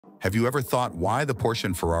Have you ever thought why the Porsche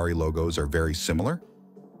and Ferrari logos are very similar?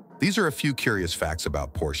 These are a few curious facts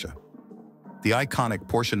about Porsche. The iconic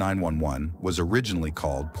Porsche 911 was originally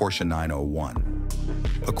called Porsche 901.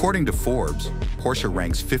 According to Forbes, Porsche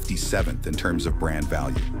ranks 57th in terms of brand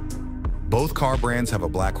value. Both car brands have a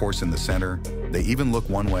black horse in the center. They even look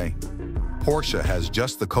one way. Porsche has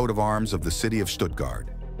just the coat of arms of the city of Stuttgart,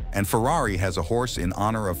 and Ferrari has a horse in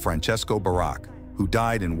honor of Francesco Baracca, who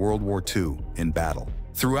died in World War II in battle.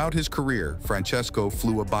 Throughout his career, Francesco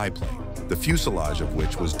flew a biplane, the fuselage of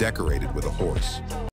which was decorated with a horse.